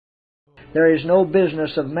There is no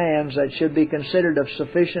business of man's that should be considered of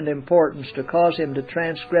sufficient importance to cause him to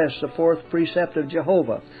transgress the fourth precept of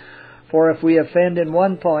Jehovah. For if we offend in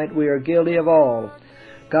one point, we are guilty of all.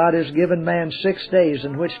 God has given man 6 days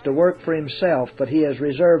in which to work for himself, but He has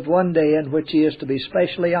reserved one day in which he is to be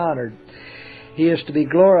specially honored. He is to be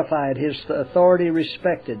glorified, his authority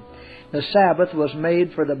respected. The Sabbath was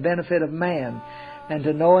made for the benefit of man, and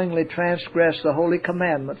to knowingly transgress the holy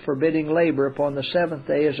commandment forbidding labor upon the seventh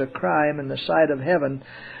day is a crime in the sight of heaven,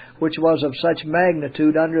 which was of such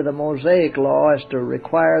magnitude under the Mosaic law as to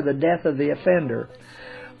require the death of the offender.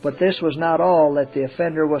 But this was not all that the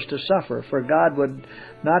offender was to suffer, for God would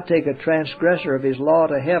not take a transgressor of His law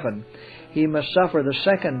to heaven. He must suffer the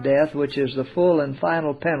second death, which is the full and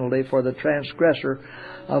final penalty for the transgressor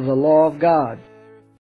of the law of God.